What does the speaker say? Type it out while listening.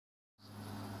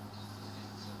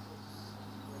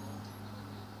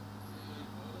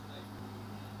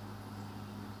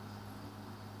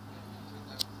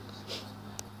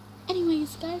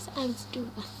Anyways, guys, I was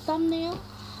doing a thumbnail.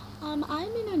 I'm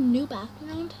in a new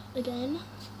background again.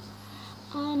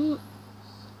 I'm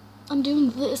doing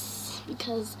this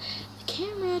because the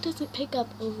camera doesn't pick up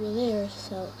over there,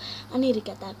 so I need to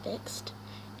get that fixed.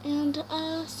 And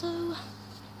so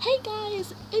hey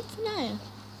guys, it's Naya.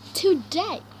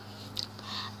 Today,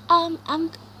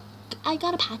 I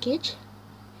got a package.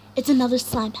 It's another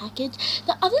slime package.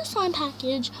 The other slime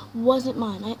package wasn't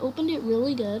mine. I opened it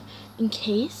really good in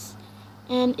case,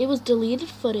 and it was deleted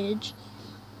footage.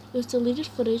 It was deleted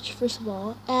footage, first of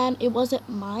all, and it wasn't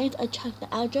mine. I checked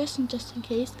the address and just in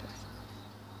case, 'cause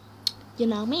you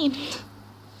know me.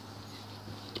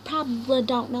 You probably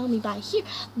don't know me by here,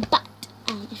 but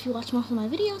if you watch most of my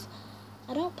videos,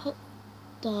 I don't put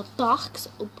the box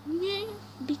opening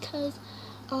because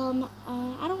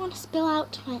I don't want to spill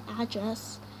out my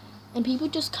address and people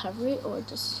just cover it or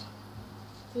just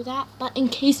do that, but in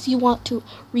case you want to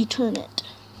return it.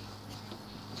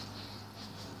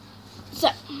 So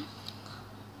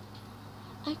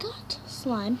I got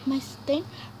slime, my thing.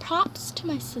 Props to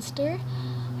my sister.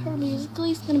 Her Musical.ly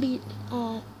is gonna be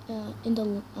in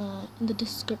the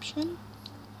description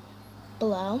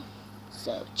below,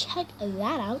 so check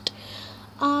that out.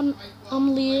 I'm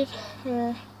gonna leave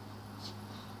her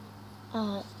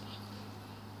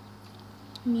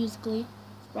Musical.ly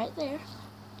right there,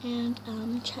 and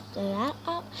check that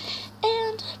out.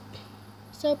 And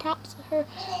so props to her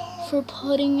for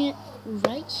putting it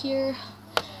right here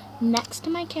next to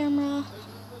my camera,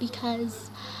 because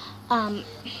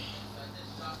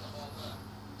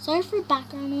sorry for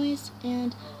background noise,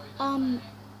 and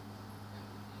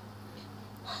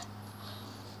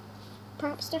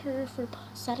props to her for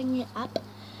setting it up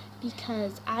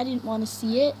because I didn't want to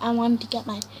see it. I wanted to get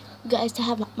you guys to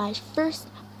have my first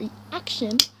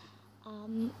reaction.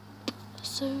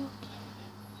 So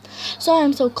sorry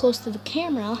I'm so close to the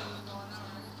camera.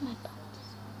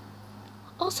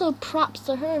 Also props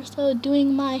to her for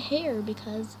doing my hair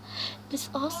because it's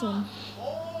awesome.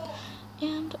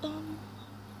 And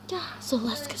yeah, so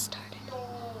let's get started.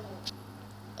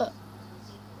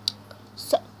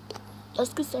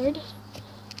 Let's get started.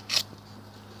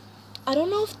 I don't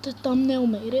know if the thumbnail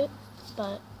made it,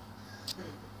 but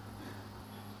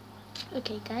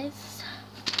okay guys,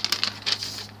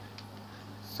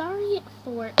 sorry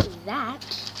for that.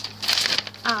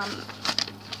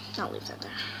 I'll leave that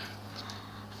there.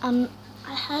 I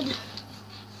had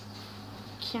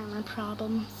camera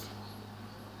problems.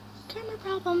 Camera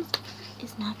problems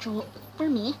is natural for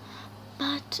me,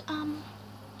 but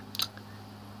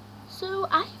so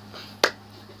I'm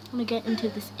gonna get into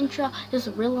this intro. This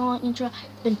is a real long intro.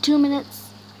 It's been 2 minutes.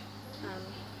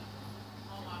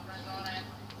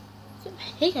 So,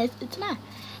 hey guys, it's Matt,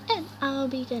 and I'll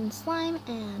be getting slime,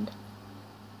 and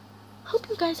hope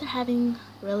you guys are having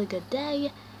a really good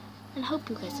day, and hope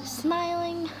you guys are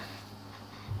smiling.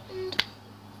 And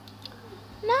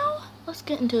now let's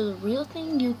get into the real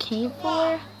thing you came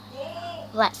for.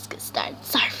 Let's get started.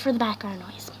 Sorry for the background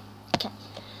noise. Okay,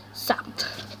 so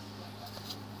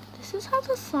this is how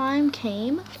the slime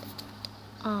came.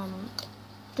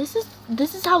 This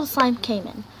is how the slime came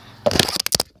in.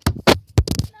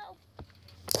 No.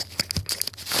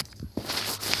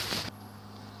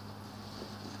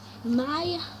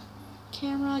 My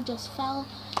camera just fell.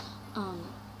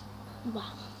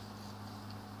 Wow.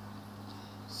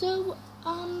 So,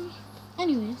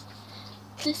 anyways,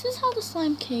 this is how the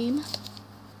slime came.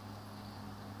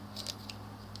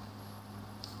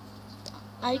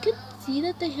 I could see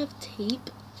that they have tape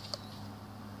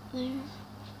there.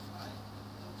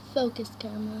 Focus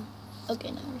camera.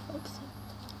 Okay, now we're focusing.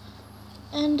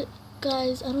 And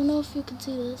guys, I don't know if you can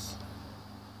see this.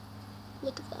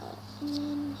 Look at that. And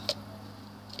then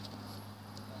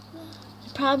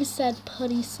it probably said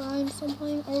putty slime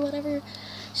something or whatever.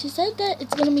 She said that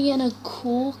it's gonna be in a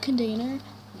cool container.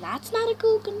 That's not a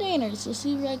cool container. It's just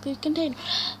a regular container.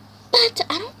 But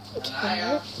I don't really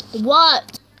care.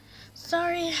 What?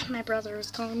 Sorry, my brother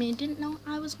was calling me. Didn't know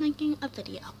I was making a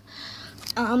video.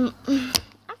 I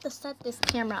have to set this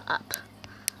camera up.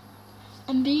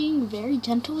 I'm being very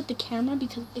gentle with the camera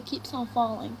because it keeps on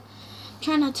falling.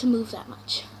 Try not to move that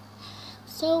much.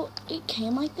 So it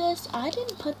came like this. I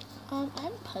didn't put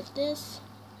this.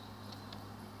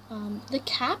 The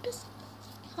cap is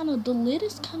the lid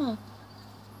is kind of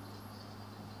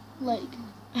like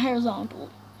horizontal.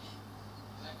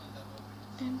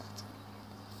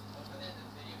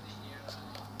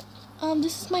 And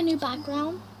this is my new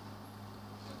background.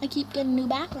 I keep getting new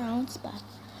backgrounds, but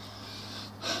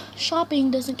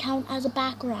shopping doesn't count as a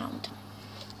background.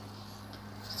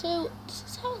 So this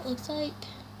is how it looks like.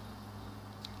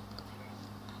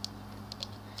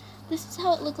 this is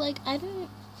how it looked like.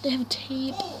 They have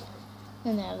tape,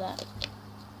 and they have that.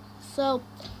 So,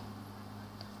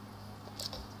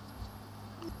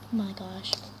 oh my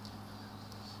gosh.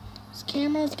 This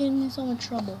camera is getting me so much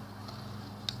trouble.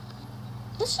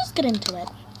 Let's just get into it.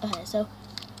 Okay, so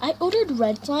I ordered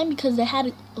red slime because they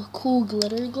had a cool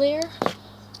glitter glare.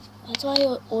 That's why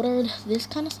I ordered this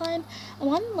kind of slime. I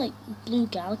wanted like blue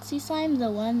galaxy slime, the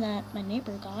one that my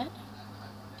neighbor got.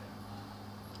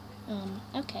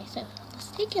 Okay, so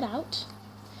let's take it out.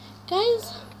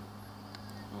 Guys,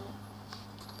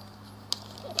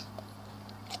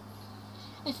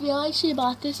 I feel like she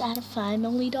bought this at a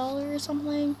Family Dollar or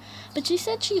something, but she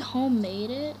said she homemade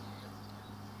it.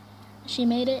 She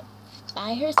made it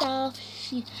by herself.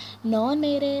 No one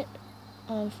made it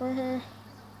for her.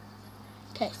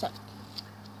 Okay, so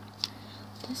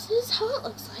this is how it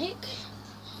looks like.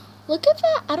 Look at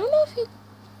that. I don't know if the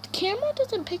camera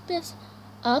doesn't pick this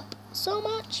up so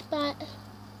much, but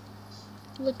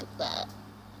look at that.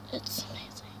 It's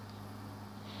amazing.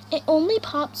 It only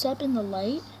pops up in the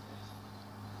light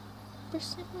for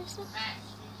some reason.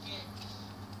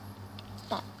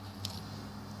 But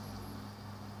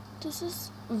this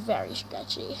is very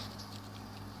stretchy.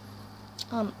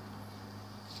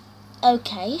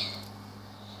 Okay.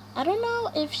 I don't know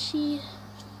if she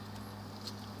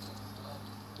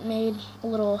made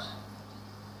little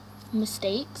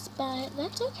mistakes, but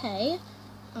that's okay.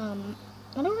 I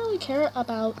don't really care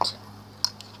about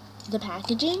the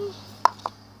packaging.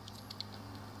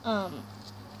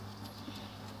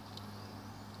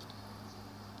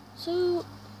 So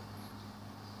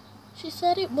she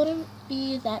said it wouldn't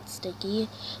be that sticky,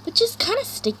 which is kind of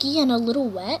sticky and a little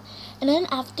wet. And then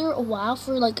after a while,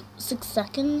 for like 6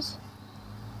 seconds,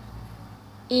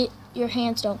 your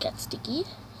hands don't get sticky.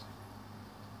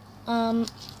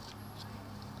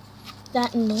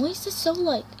 That noise is so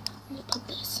like, let me put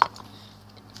this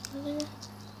there.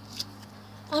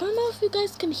 I don't know if you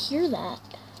guys can hear that,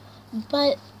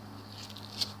 but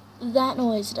that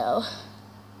noise though.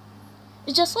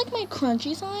 It's just like my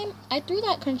crunchy slime. I threw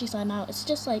that crunchy slime out. It's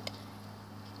just like,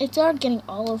 it started getting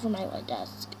all over my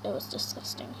desk. It was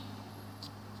disgusting.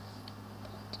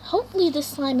 Hopefully this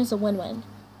slime is a win-win,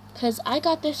 because I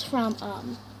got this from,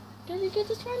 where did you get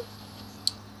this from?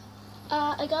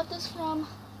 I got this from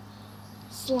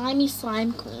Slimy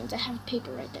Slime Queens. I have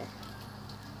paper right there.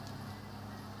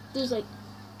 There's like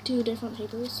 2 different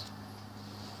papers.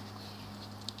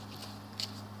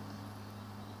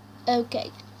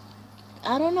 Okay.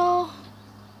 I don't know.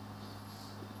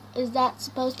 Is that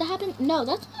supposed to happen? No,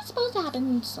 that's not supposed to happen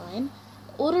in slime.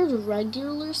 I ordered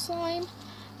regular slime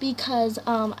because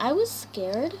I was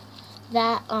scared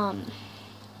that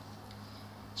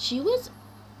she was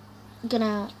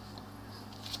gonna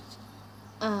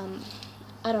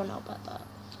I don't know about that.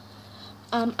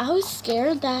 I was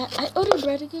scared that I ordered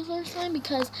regular slime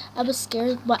because I was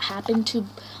scared what happened to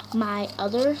my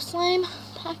other slime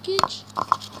package.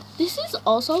 This is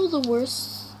also the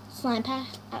worst slime pack.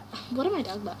 What am I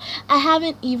talking about? I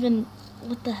haven't even,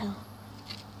 what the hell?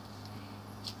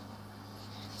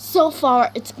 So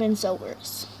far, it's been so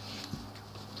worse.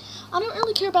 I don't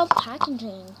really care about the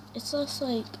packaging. It's just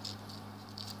like,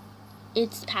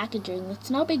 it's packaging.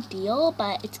 It's no big deal,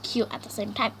 but it's cute at the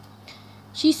same time.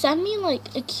 She sent me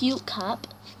like a cute cup,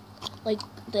 like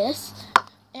this,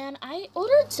 and I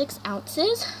ordered 6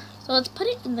 ounces. So let's put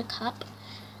it in the cup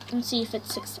and see if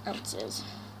it's 6 ounces.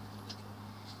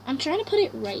 I'm trying to put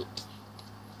it right.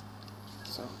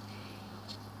 So,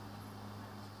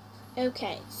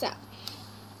 okay, so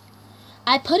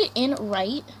I put it in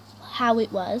right how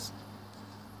it was,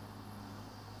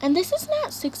 and this is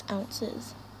not 6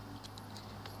 ounces.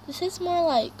 This is more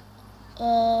like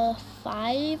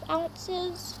 5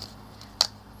 ounces.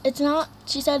 It's not,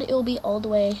 she said it will be all the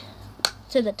way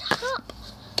to the top.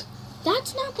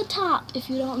 That's not the top, if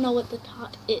you don't know what the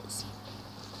top is.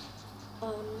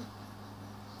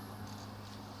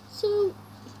 So,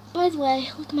 by the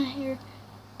way, look at my hair.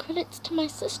 Credits to my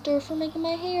sister for making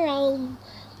my hair. I'll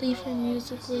leave her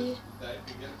musically.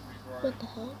 What the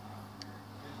hell?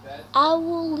 I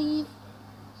will leave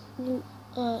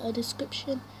a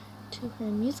description to her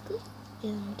musically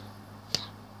and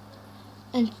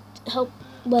help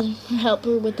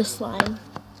her with the slime.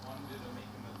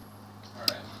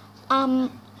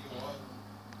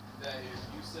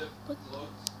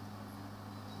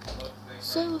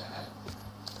 So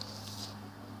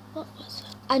what was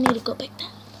it? I need to go pick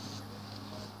that.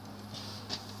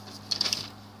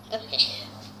 Okay.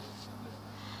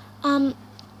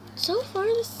 So far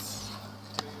this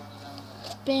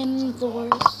has been the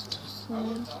worst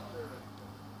slime.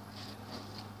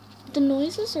 The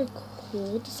noises are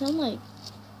cool. They sound like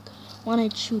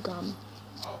wanted chew gum.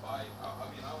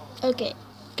 Okay,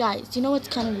 guys, you know what's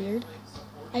kind of weird?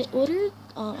 I ordered,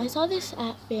 I saw this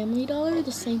at Family Dollar,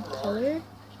 the same color.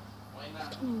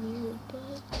 It's kind of weird,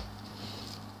 but...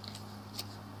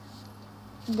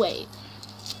 Wait.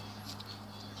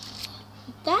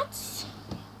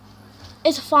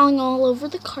 It's falling all over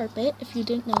the carpet, if you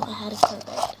didn't know I had a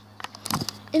carpet.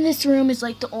 In this room is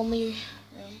like the only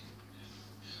room.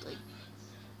 Like,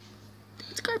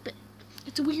 it's carpet.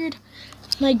 It's weird.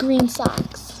 My green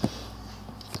socks.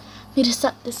 Need to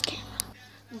set this camera.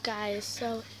 Guys,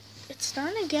 so it's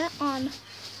starting to get on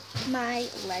my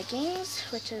leggings,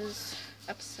 which is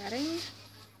upsetting.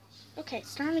 Okay,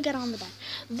 it's starting to get on the bed.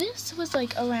 This was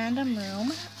like a random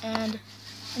room, and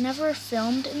I never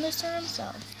filmed in this room,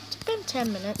 so it's been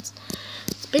 10 minutes.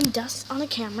 It's been dust on the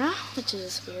camera, which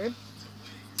is weird.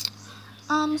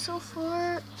 So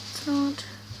far, it's not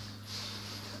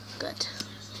good.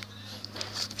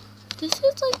 This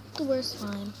is like the worst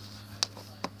slime.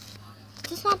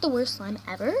 This is not the worst slime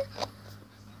ever,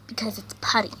 because it's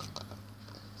putty.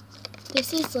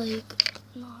 This is like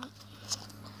not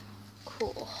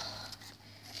cool.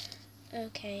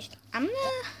 Okay, I'm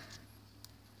gonna,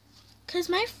 cause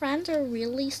my friends are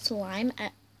really slime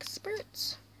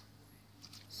experts,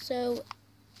 so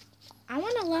I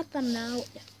want to let them know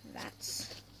if that's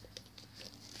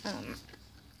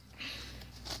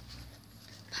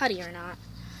putty or not.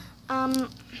 It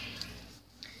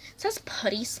says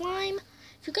putty slime.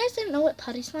 If you guys didn't know what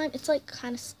putty slime, it's like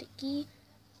kind of sticky,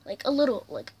 like a little,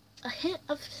 like a hint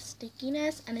of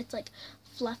stickiness, and it's like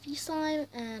fluffy slime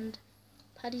and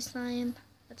putty slime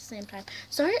at the same time.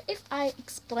 Sorry if I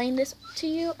explain this to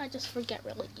you, I just forget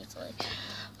really easily.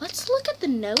 Let's look at the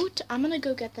note. I'm gonna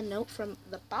go get the note from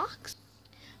the box.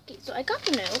 Okay, so I got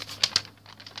the note.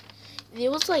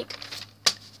 It was like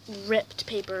ripped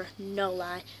paper, no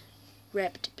lie.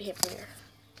 Ripped paper.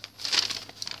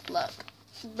 Look,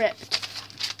 ripped.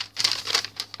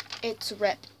 It's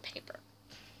ripped paper.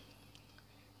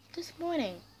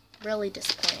 Disappointing. Really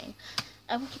disappointing.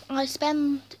 I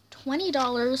spent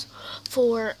 $20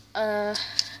 for, I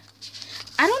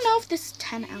don't know if this is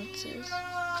 10 ounces.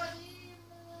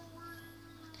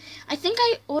 I think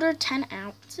I ordered 10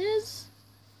 ounces.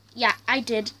 Yeah, I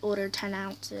did order 10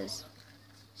 ounces.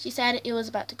 She said it was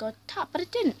about to go top, but it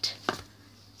didn't.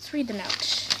 Let's read the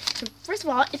note. First of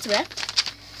all, it's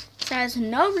ripped. It says,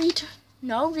 no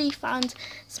refunds,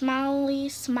 Smiley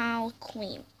Smile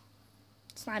Queen.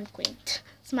 Slime Queen.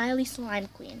 Smiley Slime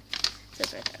Queen. It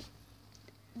says right there.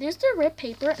 There's the ripped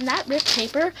paper, and that ripped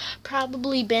paper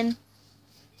probably been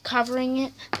covering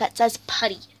it that says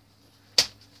putty.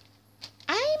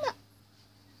 I'm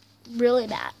really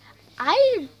bad.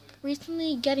 I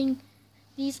recently getting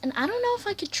these, and I don't know if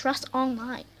I could trust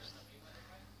online.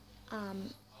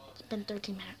 It's been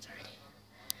 13 minutes already.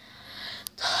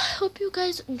 I hope you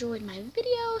guys enjoyed my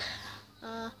video.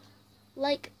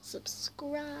 Like,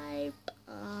 subscribe,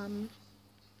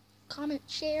 comment,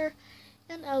 share,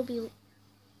 and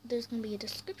there's gonna be a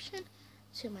description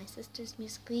to my sister's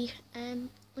Musical.ly and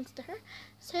links to her.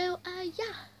 So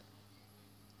yeah,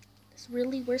 this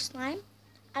really worst slime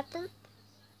ever.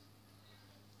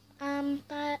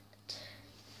 But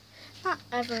not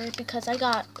ever, because I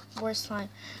got worse slime.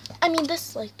 I mean, this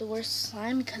is like the worst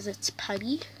slime because it's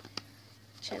putty,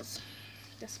 which is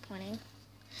disappointing.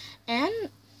 And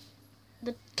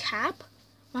the cap,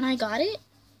 when I got it,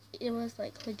 it was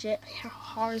like legit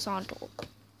horizontal.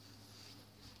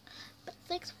 But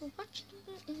thanks for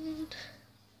watching,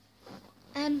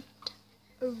 and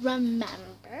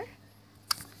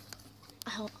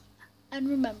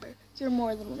remember, you're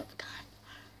more than one of a kind.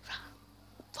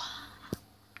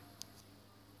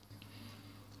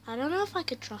 I don't know if I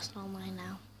could trust online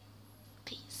now.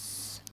 Peace.